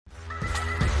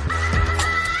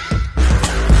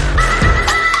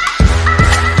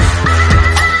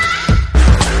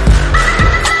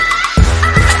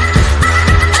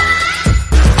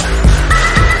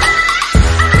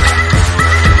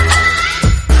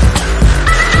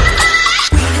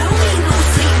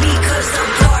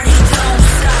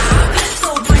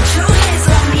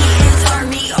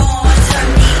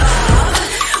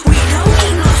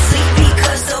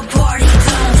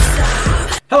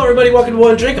everybody. Welcome to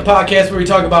One Drink, a podcast where we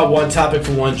talk about one topic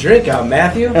for one drink. I'm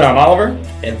Matthew. And I'm Oliver.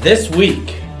 And this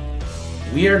week,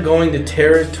 we are going to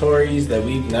territories that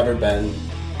we've never been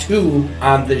to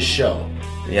on this show.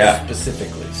 Yeah.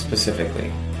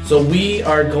 Specifically. So we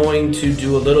are going to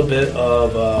do a little bit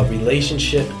of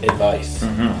relationship advice.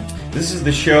 Mm-hmm. This is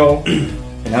the show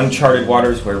in uncharted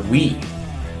waters where we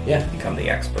become the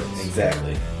experts.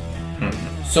 Exactly.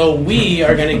 Mm-hmm. So we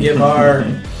are going to give our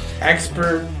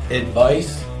expert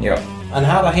advice on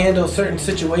how to handle certain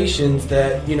situations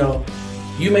that,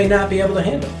 you may not be able to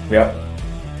handle. Yep.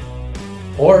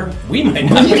 Or we might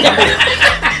not be able to.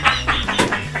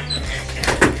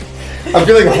 I'm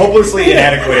feeling hopelessly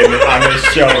inadequate on this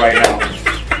show right now.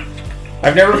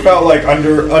 I've never felt like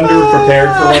under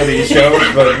prepared for one of these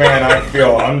shows, but man, I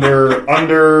feel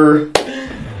under.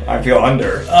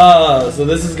 So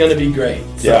this is going to be great.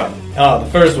 So, the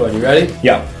first one, you ready?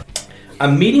 Yeah.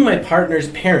 I'm meeting my partner's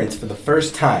parents for the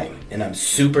first time, and I'm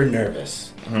super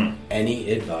nervous. Mm-hmm.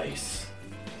 Any advice?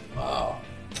 Wow.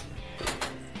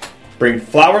 Bring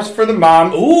flowers for the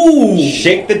mom. Ooh.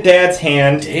 Shake the dad's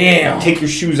hand. Damn. Take your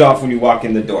shoes off when you walk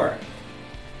in the door.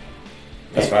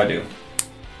 That's what I do.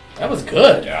 That was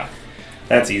good. Yeah.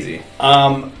 That's easy.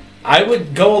 I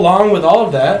would go along with all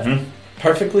of that. Mm-hmm.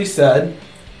 Perfectly said.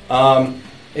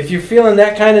 If you're feeling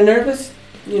that kind of nervous,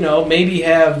 maybe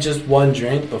have just one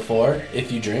drink before,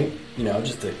 if you drink,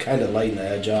 just to kind of lighten the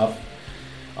edge off.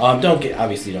 Don't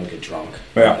get drunk.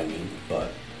 Yeah. You know what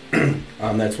I mean?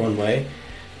 But that's one way.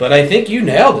 But I think you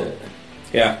nailed it.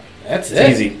 Yeah. That's it's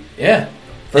it. Easy. Yeah.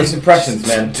 First impressions,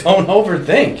 man. Don't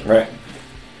overthink. Right.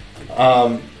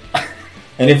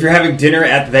 And if you're having dinner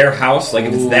at their house, like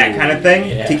if it's that kind of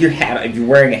thing, take your hat off. If you're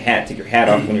wearing a hat, take your hat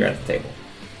off when you're at the table.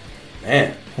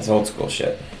 Man. That's old school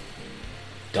shit.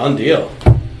 Done deal.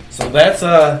 So that's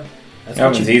that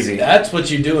was easy. That's what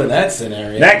you do in that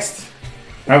scenario. Next.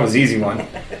 That was easy one.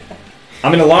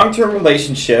 I'm in a long-term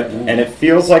relationship, and it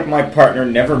feels like my partner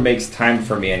never makes time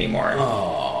for me anymore.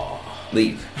 Oh.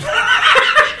 Leave.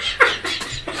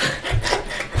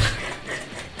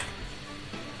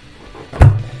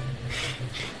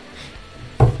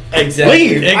 Exactly.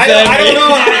 Leave. Exactly. I don't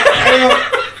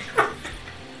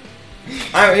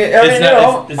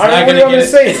know. What are you going to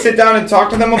say? Sit down and talk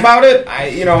to them about it?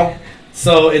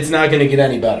 So it's not going to get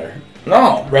any better.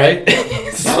 No. Right?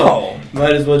 No.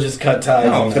 Might as well just cut ties.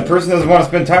 No, if the person doesn't want to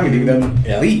spend time with you, then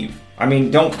leave. I mean,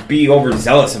 don't be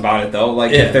overzealous about it, though.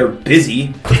 Like, if they're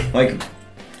busy, like,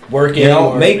 working,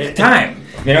 make time,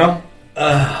 that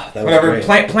was whatever,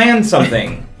 great. Plan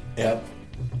something. Yep.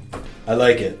 I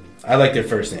like it. I like their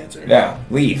first answer. Yeah,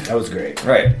 leave. That was great.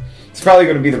 Right. It's probably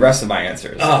going to be the rest of my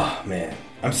answers. Oh, man.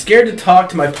 I'm scared to talk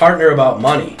to my partner about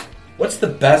money. What's the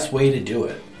best way to do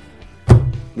it?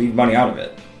 Leave money out of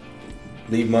it.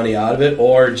 Leave money out of it,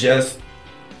 or just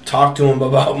talk to him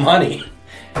about money.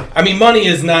 I mean, money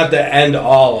is not the end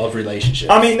all of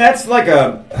relationships. I mean, that's like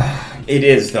it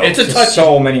is, though. It's a touch.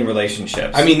 So many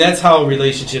relationships. I mean, that's how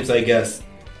relationships, I guess,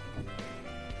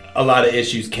 a lot of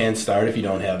issues can start if you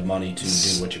don't have money to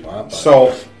do what you want. But.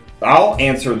 So, I'll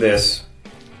answer this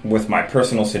with my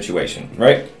personal situation,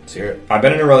 right? Let's hear it. I've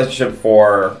been in a relationship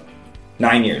for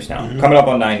 9 years now. Mm-hmm. Coming up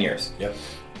on 9 years. Yep.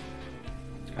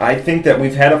 I think that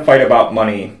we've had a fight about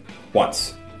money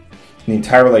once in the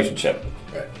entire relationship.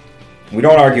 Right. We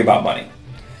don't argue about money.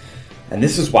 And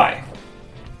this is why.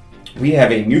 We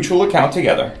have a mutual account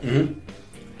together. Mm-hmm.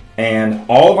 And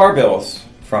all of our bills,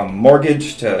 from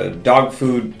mortgage to dog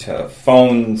food to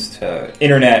phones to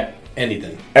internet.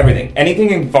 Everything. Anything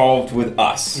involved with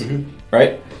us. Mm-hmm.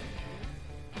 Right?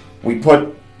 We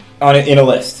put on it in a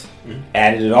list. Mm-hmm.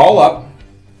 Added it all up.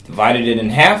 Divided it in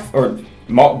half, or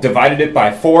divided it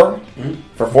by 4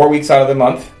 for 4 weeks out of the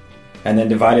month, and then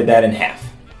divided that in half.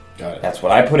 Got it. That's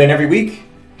what I put in every week.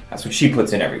 That's what she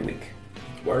puts in every week.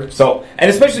 Works. So,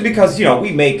 and especially because,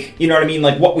 we make,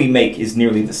 like what we make is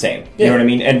nearly the same. You know what I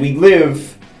mean? And we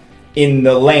live in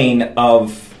the lane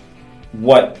of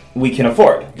what we can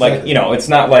afford. Like, it's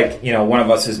not like, one of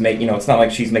us is making, it's not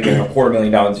like she's making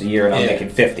 $250,000 a year and I'm making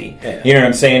 50. Yeah. You know what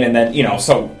I'm saying? And then,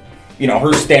 so...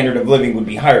 her standard of living would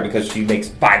be higher because she makes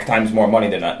 5 times more money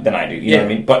than I do. You know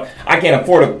what I mean? But I can't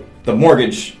afford the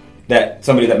mortgage that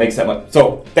somebody that makes that much.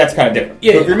 So that's kind of different. So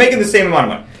if you're making the same amount of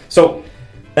money. So,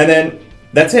 and then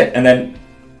that's it. And then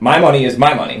my money is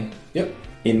my money. Yep.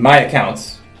 In my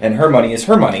accounts. And her money is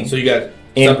her money. So you got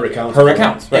separate accounts. Her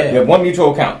accounts. Right. We have one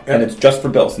mutual account. Yep. And it's just for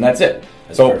bills. And that's it.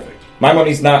 That's perfect. My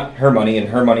money's not her money and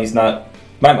her money's not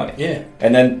my money. Yeah.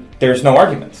 And then there's no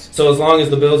arguments. So as long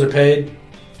as the bills are paid...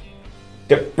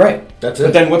 Right. That's it.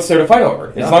 But then what's there to fight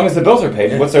over? As long as the bills are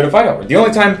paid, what's there to fight over? The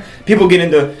only time people get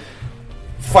into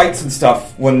fights and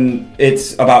stuff when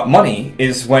it's about money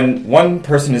is when one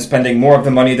person is spending more of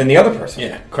the money than the other person.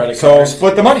 Yeah, credit So cards.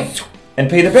 split the money and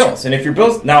pay the bills. And if your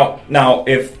bills now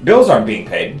if bills aren't being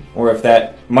paid, or if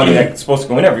that money that's supposed to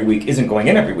go in every week isn't going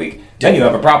in every week, then you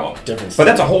have a problem. Different But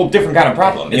that's a whole different kind of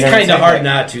problem. It's kind of hard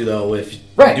not to, though, if you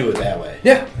do it that way.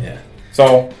 Yeah. Yeah.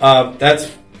 So that's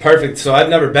perfect. So I've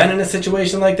never been in a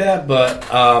situation like that, but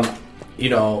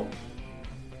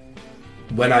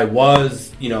when I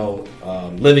was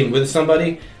living with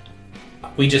somebody,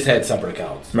 we just had separate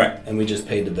accounts, right? And we just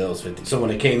paid the bills 50. So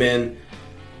when it came in,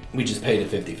 we just paid it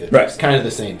 50-50. Right. It's kind of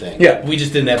the same thing. Yeah. We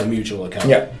just didn't have a mutual account.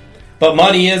 Yeah. But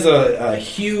money is a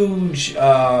huge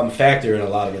factor in a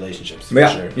lot of relationships, for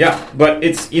sure. Yeah. But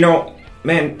it's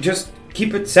man, just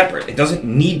keep it separate. It doesn't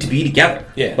need to be together.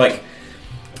 Yeah.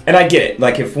 And I get it.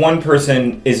 Like, if one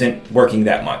person isn't working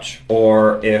that much,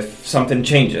 or if something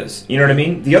changes, you know what I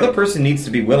mean? The other person needs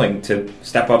to be willing to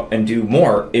step up and do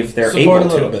more if they're Support able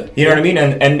to. a little bit. You know what I mean?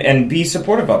 And be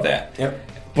supportive of that. Yep.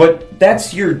 But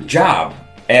that's your job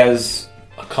as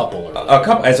a couple,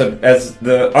 as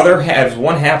the other as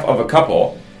one half of a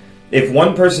couple. If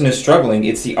one person is struggling,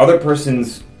 it's the other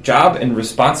person's job and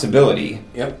responsibility.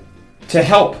 Yep. To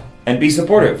help and be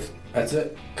supportive. That's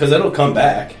it. Because it'll come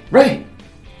back. Right.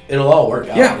 It'll all work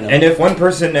out. Yeah, and if one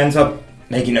person ends up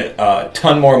making a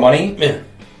ton more money,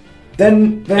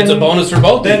 then it's a bonus for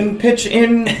both. Then pitch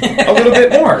in a little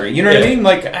bit more. You know what I mean?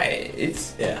 Like,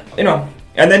 it's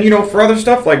and then for other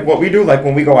stuff, like what we do, like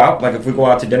when we go out, like if we go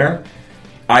out to dinner,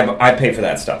 I pay for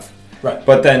that stuff. Right.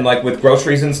 But then, like with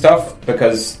groceries and stuff,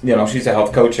 because she's a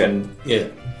health coach and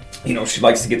she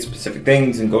likes to get specific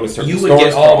things and go to certain stores. You would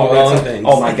get all the wrong things.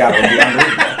 Oh my god, it would be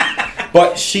unbelievable.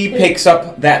 But she picks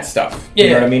up that stuff. You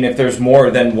know what I mean? If there's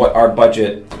more than what our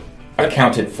budget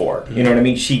accounted for, you know what I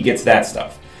mean? She gets that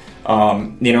stuff.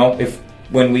 If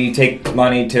when we take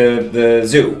money to the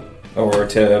zoo or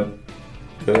to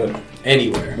the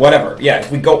anywhere, whatever. Yeah,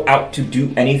 if we go out to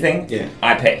do anything,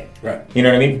 I pay. Right. You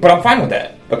know what I mean? But I'm fine with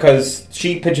that because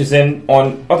she pitches in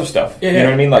on other stuff. You know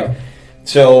what I mean? Like,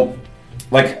 so,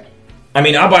 like, I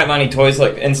mean, I'll buy Lonnie toys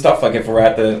and stuff if we're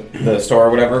at the store or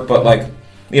whatever. But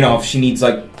if she needs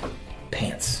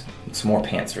pants, some more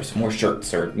pants or some more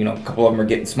shirts, or a couple of them are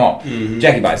getting small,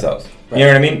 Jackie buys those. Right. You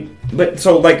know what I mean? But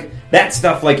so that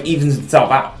stuff evens itself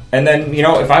out. And then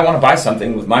if I want to buy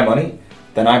something with my money,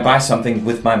 then I buy something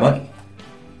with my money,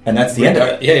 and that's the end of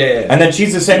it. Yeah. And then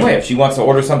she's the same way. If she wants to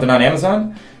order something on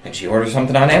Amazon, then she orders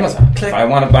something on Amazon. Click. If I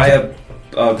want to buy a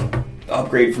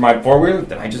upgrade for my 4-wheeler,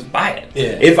 then I just buy it.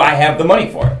 Yeah. If I have the money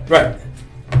for it. Right.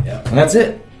 Yeah. And that's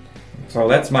it. So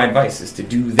that's my advice, is to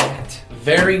do that.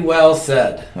 Very well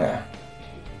said. Yeah.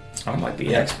 I might be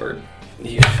an expert.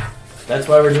 Yeah. That's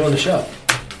why we're doing the show.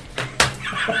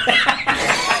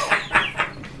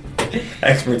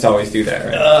 Experts always do that,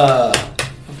 right?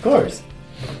 Of course.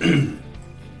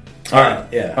 All right.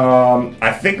 Yeah.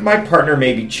 I think my partner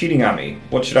may be cheating on me.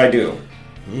 What should I do?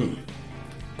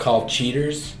 Called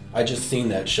Cheaters. I just seen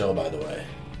that show, by the way.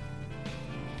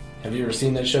 Have you ever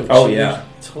seen that show? Oh, Cheaters? yeah.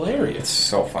 It's hilarious. It's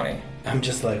so funny. I'm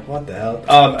just like, what the hell?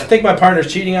 I think my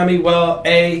partner's cheating on me. Well,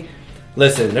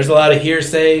 listen, there's a lot of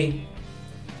hearsay,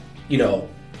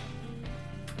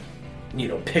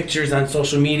 pictures on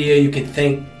social media. You can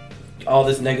think all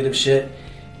this negative shit.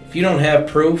 If you don't have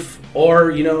proof,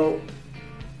 or,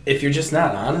 if you're just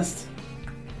not honest,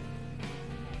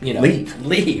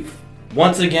 Leave.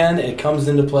 Once again, it comes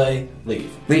into play,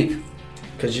 leave.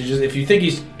 Because if you think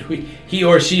he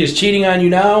or she is cheating on you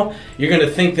now, you're going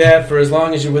to think that for as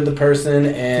long as you're with the person,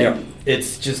 and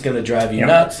it's just going to drive you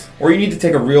nuts. Or you need to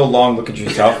take a real long look at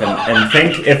yourself and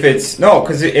think if it's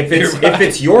because if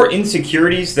it's your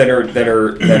insecurities that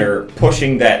are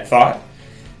pushing that thought,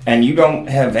 and you don't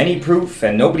have any proof,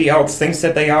 and nobody else thinks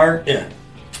that they are,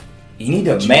 you need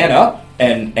to man up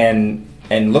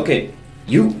and look at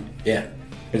you. Yeah.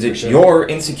 Because it's your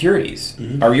insecurities.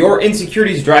 Mm-hmm. Are your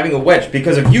insecurities driving a wedge?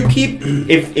 Because if you keep,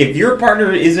 if your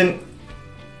partner isn't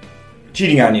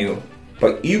cheating on you,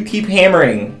 but you keep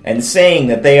hammering and saying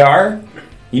that they are,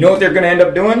 you know what they're going to end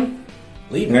up doing?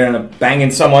 Leaving. They're going to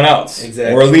banging someone else.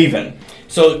 Exactly. Or leaving.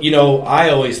 So,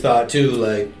 I always thought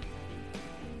too,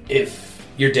 if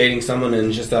you're dating someone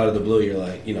and just out of the blue, you're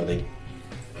like, are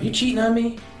you cheating on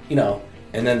me?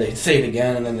 And then they say it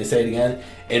again, and then they say it again.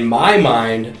 In my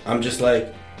mind, I'm just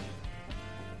like,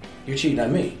 you're cheating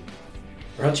on me,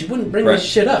 or else you wouldn't bring this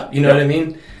shit up. You know what I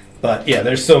mean? But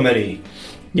there's so many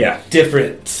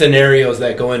different scenarios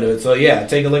that go into it. So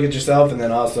take a look at yourself, and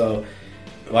then also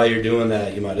while you're doing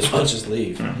that, you might as well just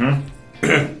leave.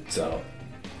 Mm-hmm. So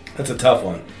that's a tough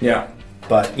one. Yeah.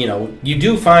 But you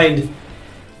do find,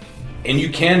 and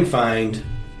you can find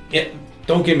it.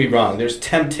 don't get me wrong. There's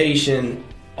temptation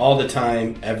all the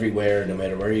time, everywhere, no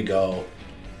matter where you go.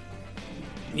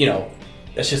 You know,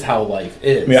 that's just how life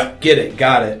is. Yeah. Get it,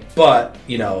 got it. But,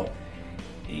 you know,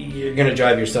 you're going to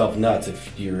drive yourself nuts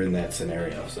if you're in that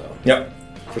scenario. So, Yep,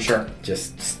 for sure.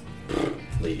 just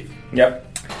leave. Yep.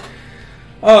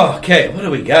 Okay, what do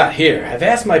we got here? I've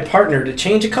asked my partner to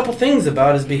change a couple things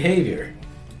about his behavior.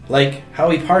 Like how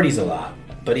he parties a lot,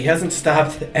 but he hasn't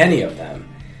stopped any of them.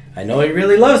 I know he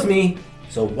really loves me,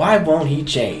 so why won't he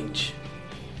change?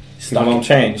 He won't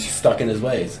change. Stuck in his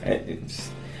ways. I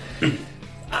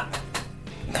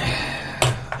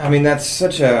mean, that's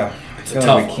such a... I feel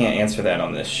tough like we can't answer that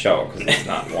on this show because it's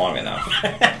not long enough.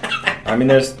 I mean,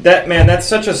 there's that, man. That's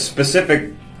such a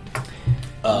specific.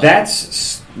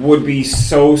 Would be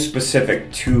so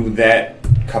specific to that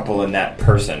couple and that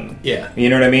person. Yeah. You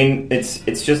know what I mean? It's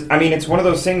just. I mean, it's one of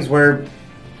those things where.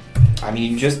 I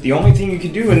mean, just the only thing you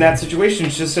can do in that situation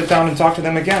is just sit down and talk to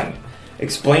them again.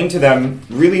 Explain to them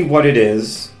really what it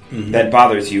is that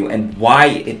bothers you and why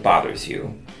it bothers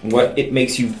you. What it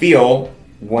makes you feel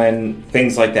when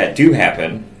things like that do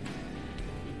happen,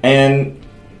 and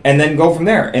then go from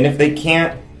there. And if they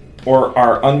can't or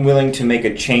are unwilling to make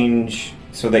a change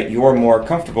so that you're more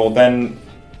comfortable, then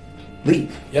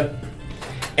leave. Yep.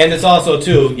 And it's also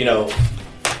too, you know,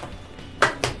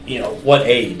 what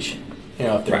age. You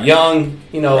know, if they're Right. young,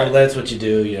 Right. that's what you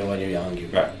do. You know, when you're young,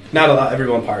 not a lot.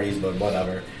 Everyone parties, but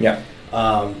whatever. Yeah.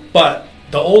 But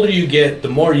the older you get, the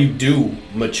more you do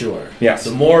mature. Yes.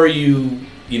 The more you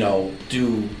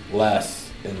do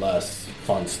less and less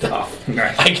fun stuff.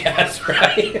 Right. I guess,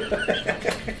 right?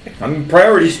 I mean,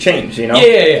 priorities change, you know?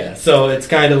 Yeah. So it's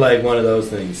kind of like one of those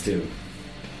things too.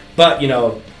 But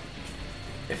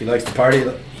if he likes to party,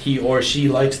 he or she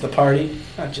likes to party.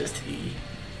 Not just he.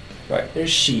 Right. There's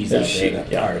she's There's out she, there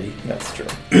that yeah. party. That's true.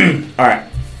 All right.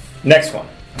 Next one.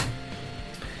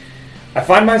 I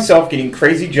find myself getting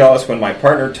crazy jealous when my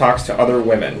partner talks to other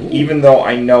women, even though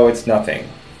I know it's nothing.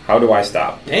 How do I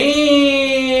stop?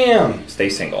 Damn. Stay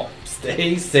single.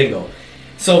 Stay single.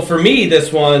 So for me,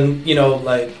 this one,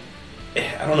 like,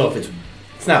 I don't know if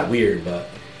it's not weird, but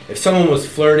if someone was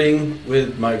flirting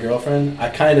with my girlfriend, I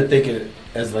kind of think it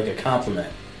as like a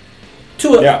compliment.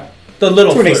 The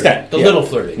little to an flirting, extent. the little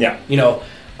flirting. Yeah.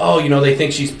 They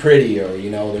think she's pretty, or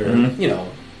they're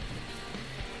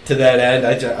to that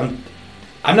end.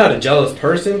 I'm not a jealous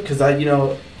person because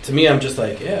to me I'm just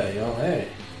like, hey,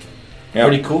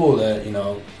 pretty cool that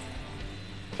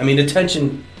I mean,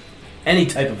 attention, any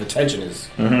type of attention is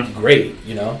great,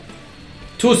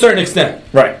 to a certain extent.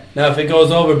 Right. Now, if it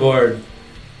goes overboard,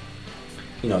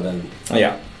 then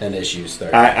Yeah. issues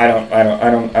start. I don't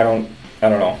know.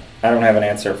 I don't have an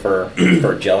answer for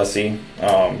jealousy.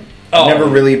 I've never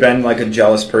really been like a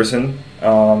jealous person.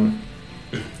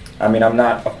 I mean, I'm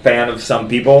not a fan of some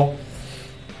people,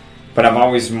 but I've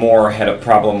always more had a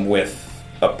problem with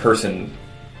the person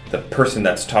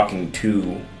that's talking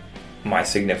to my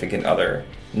significant other,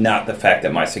 not the fact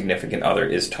that my significant other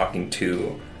is talking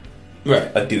to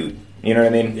a dude. You know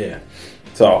what I mean? Yeah.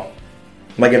 So,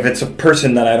 like, if it's a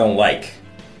person that I don't like,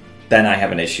 then I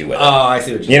have an issue with it. Oh, I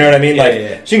see what you know what I mean? Yeah, like,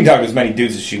 yeah. she can talk to as many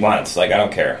dudes as she wants. Like, I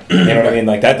don't care. You know what I mean?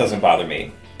 Like, that doesn't bother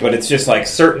me. But it's just, like,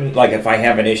 certain... Like, if I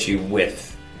have an issue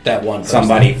with that one person.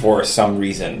 somebody for some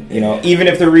reason, even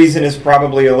if the reason is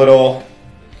probably a little...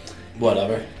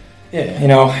 Whatever.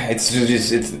 Yeah. It's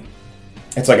just...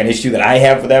 It's like an issue that I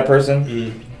have with that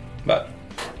person. But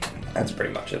that's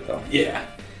pretty much it, though. Yeah.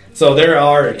 So there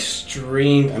are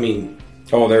extreme... I mean...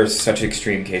 Oh, there's such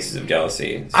extreme cases of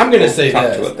jealousy. I'm going to say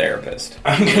talk this. to a therapist.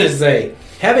 I'm going to say,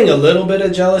 having a little bit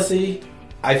of jealousy,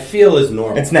 I feel is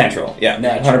normal. It's natural. Yeah,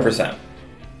 Natural. 100%.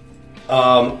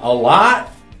 A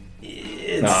lot,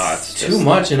 it's too just,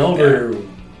 much and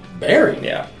overbearing.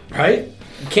 Yeah. Right?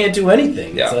 You can't do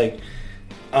anything. Yeah. It's like,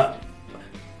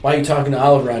 why are you talking to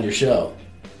Oliver on your show?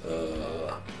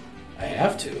 I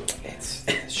have to. It's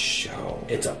a show.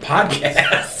 It's a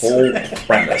podcast. Whole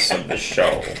premise of the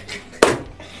show.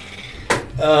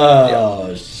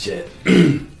 Oh, shit.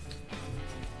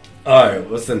 Alright,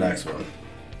 what's the next one?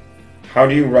 How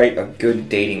do you write a good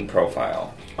dating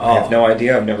profile? I have no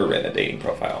idea. I've never written a dating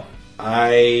profile.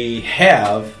 I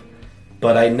have,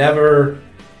 but I never...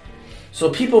 So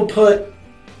people put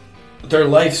their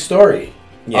life story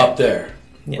up there,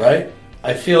 right?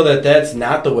 I feel that that's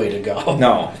not the way to go.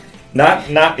 No. Not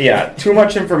too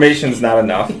much information's not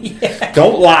enough.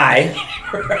 Don't lie.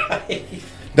 Right.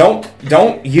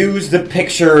 Don't use the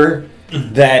picture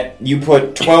that you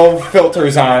put 12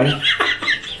 filters on.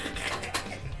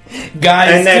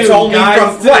 Guys, and that's too, only guys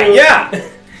from too. right, yeah.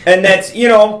 And that's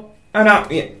I'm not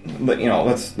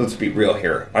let's be real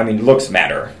here. I mean, looks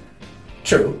matter.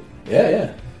 True.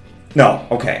 Yeah. No,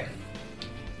 okay.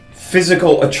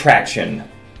 Physical attraction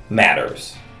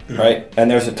matters, right? And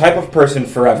there's a type of person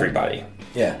for everybody,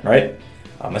 Yeah. right?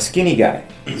 I'm a skinny guy.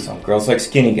 Some girls like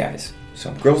skinny guys.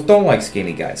 Some girls don't like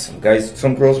skinny guys.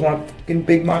 Some girls want fucking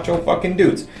big macho fucking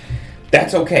dudes.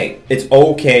 That's okay. It's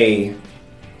okay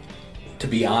To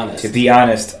be honest. to be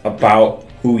honest about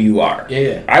who you are.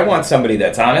 Yeah. I want somebody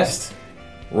that's honest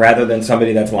rather than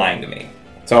somebody that's lying to me.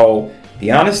 So,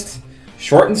 be honest,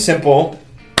 short and simple,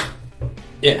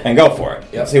 Yeah. and go for it.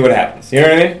 Yep. See what happens. You know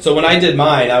what I mean? So when I did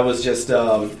mine, I was just,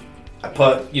 I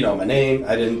put, my name.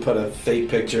 I didn't put a fake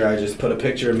picture. I just put a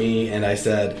picture of me, and I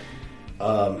said,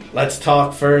 let's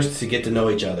talk first to get to know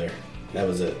each other. That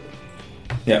was it.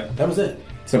 Yeah. That was it.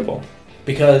 Simple.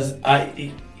 Because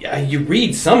you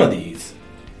read some of these,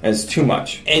 It's too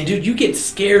much. and dude, you get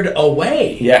scared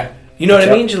away. Yeah. You know what I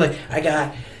Yep. mean? You're like, I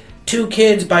got 2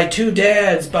 kids by 2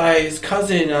 dads by his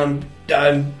cousin.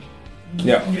 Yeah.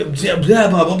 Blah,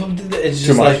 blah, blah, blah. It's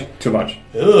just Too much. like, Too much.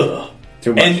 ugh.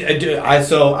 Too much. And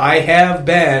I have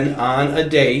been on a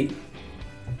date.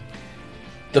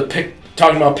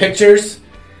 Talking about pictures.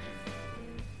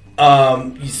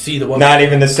 You see the one. Not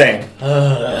even the same.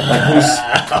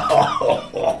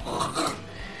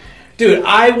 Dude,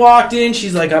 I walked in.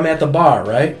 She's like, I'm at the bar,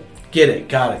 right? Get it,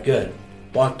 got it, good.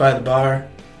 Walked by the bar.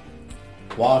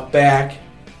 Walk back.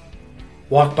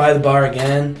 Walk by the bar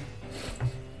again.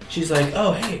 She's like,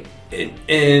 oh hey,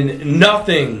 and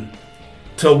nothing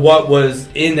to what was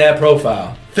in that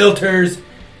profile. Filters.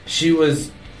 She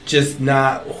was just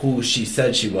not who she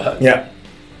said she was. Yeah.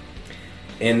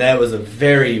 And that was a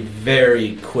very,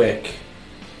 very quick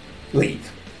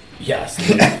Leave. yes.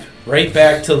 Leave. Right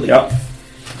back to leave. Yep.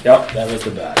 Yep. That was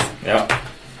the best. Yep.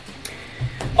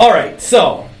 All right,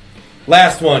 so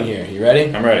last one here. You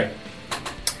ready? I'm ready.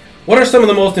 What are some of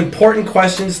the most important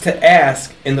questions to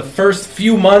ask in the first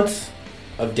few months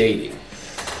of dating?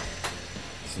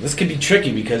 So this could be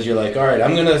tricky because you're like, all right,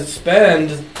 I'm going to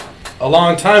spend a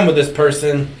long time with this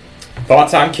person.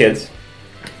 Thoughts on kids.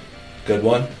 Good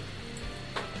one.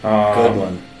 Good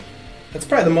one. That's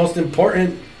probably the most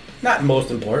important. Not most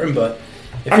important, but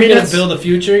if you're going to build a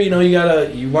future, you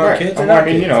want Right. kids or Well, not I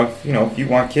mean, kids? if you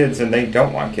want kids and they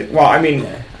don't want kids. Well, I mean,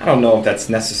 Yeah. I don't know if that's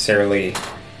necessarily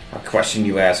a question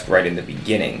you ask right in the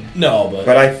beginning. No,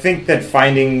 But I think that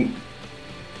finding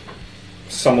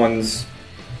someone's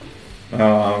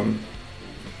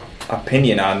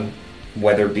opinion on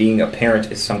whether being a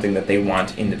parent is something that they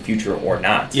want in the future or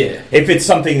not. Yeah. If it's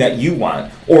something that you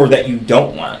want or that you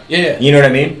don't want. Yeah. You know what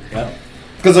I mean? Yeah.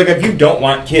 Because, like, if you don't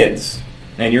want kids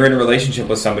and you're in a relationship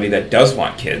with somebody that does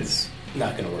want kids,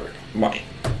 Not going to work. why?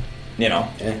 Yeah.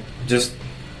 Just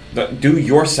do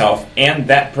yourself and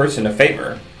that person a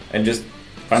favor and just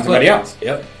find somebody else.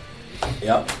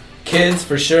 Yep. Kids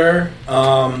for sure.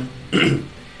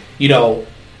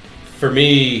 For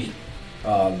me,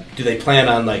 do they plan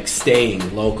on like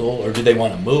staying local or do they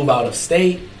want to move out of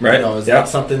state? Right. Is that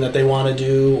something that they want to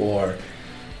do or?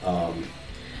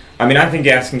 I mean, I think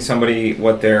asking somebody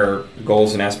what their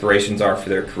goals and aspirations are for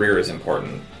their career is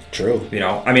important. True.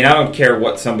 I mean, I don't care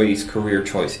what somebody's career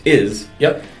choice is.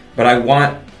 Yep. But I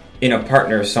want in a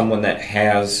partner someone that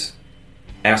has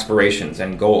aspirations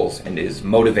and goals and is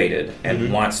motivated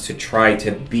and wants to try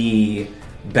to be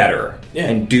better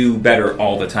and do better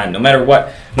all the time, no matter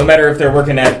what. No matter if they're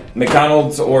working at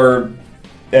McDonald's or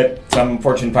at some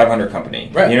Fortune 500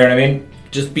 company. Right. You know what I mean?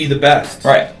 Just be the best.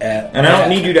 Right. And I don't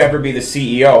need you to ever be the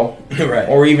CEO right.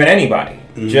 or even anybody.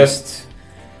 Just,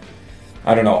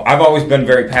 I don't know. I've always been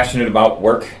very passionate about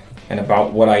work and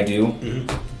about what I do.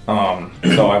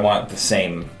 So I want the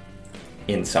same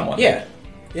in someone. Yeah.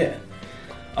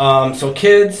 So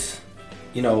kids,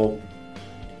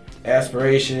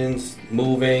 aspirations,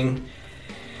 moving.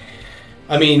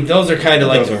 I mean, those are kind of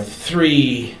like the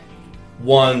 3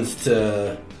 ones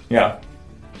to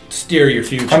steer your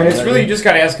future. I mean, it's really you just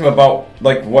got to ask them about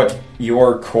like what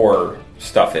your core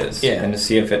stuff is, and to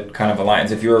see if it kind of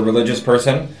aligns. If you're a religious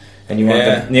person and you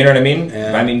want you know what I mean?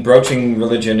 Yeah. I mean, broaching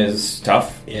religion is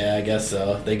tough. Yeah, I guess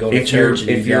so. They go to church.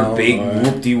 If you're big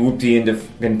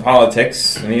whoopty in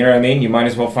politics, you know what I mean? You might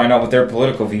as well find out what their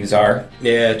political views are.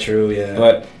 Yeah, true. Yeah,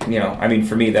 but I mean,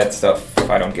 for me, that stuff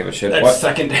I don't give a shit. That's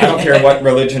secondary. I don't care what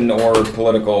religion or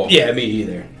political. Yeah, me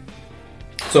either.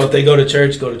 So if they go to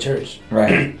church, go to church.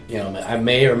 Right. I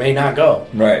may or may not go.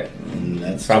 Right.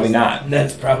 That's probably not.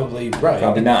 That's probably right.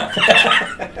 Probably not.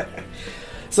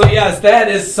 So yes, that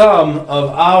is some of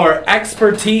our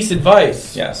expertise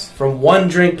advice. Yes. From One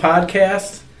Drink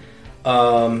Podcast.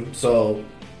 I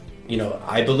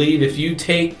believe if you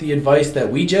take the advice that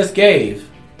we just gave,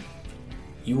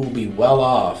 you will be well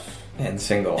off And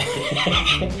single.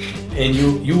 and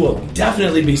you will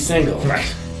definitely be single.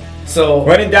 Right. So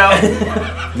when in doubt,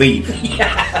 leave.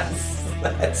 Yes,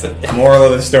 that's it. Moral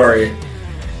of the story.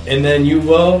 And then you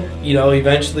will,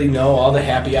 eventually know all the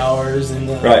happy hours and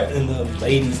the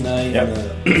ladies' night. Yep.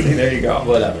 And See, there you go.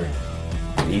 Whatever.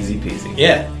 Easy peasy.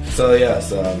 Yeah. So yes,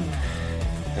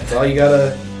 that's all you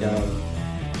gotta.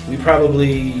 We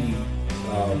probably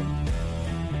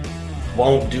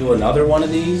won't do another one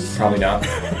of these. Probably not.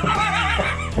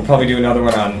 We'll probably do another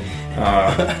one on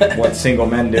what single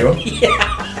men do.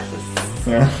 Yes.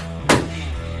 Yeah.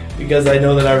 Because I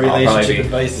know that our relationship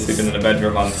advice is sleeping in the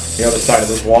bedroom on the other side of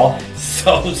this wall.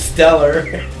 So stellar.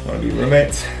 Want to be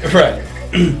roommates? Right.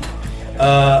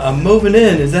 I'm moving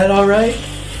in. Is that all right?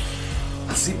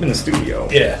 I'll sleep in the studio.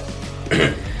 Yeah.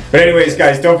 But anyways,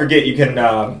 guys, don't forget you can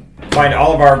find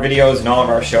all of our videos and all of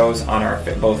our shows on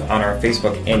both on our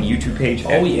Facebook and YouTube page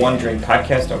at One Drink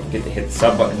Podcast. Don't forget to hit the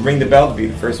sub button, ring the bell to be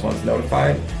the first ones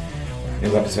notified.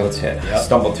 New episodes hit. Yep.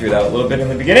 Stumbled through that a little bit in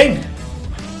the beginning.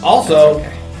 Also,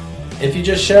 if you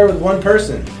just share with one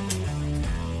person,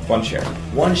 one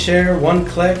share, one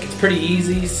click. It's pretty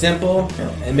easy, simple,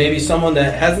 and maybe someone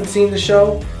that hasn't seen the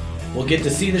show will get to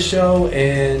see the show.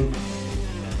 And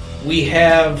we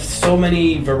have so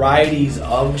many varieties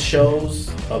of shows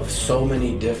of so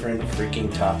many different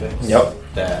freaking topics. Yep.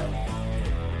 That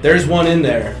there's one in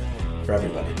there for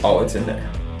everybody. Oh, it's in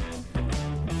there.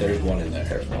 There's one in there.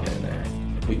 There's one in there.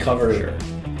 We cover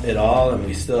it all, and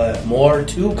we still have more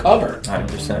to cover.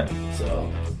 100%.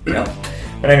 So, yeah.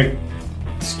 But anyway,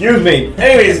 excuse me.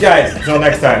 Anyways, guys, until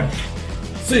next time.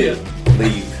 See ya.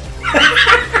 Leave.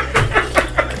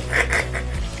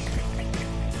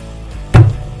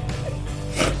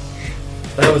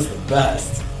 That was the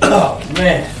best. Oh,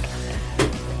 man.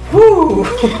 Whew.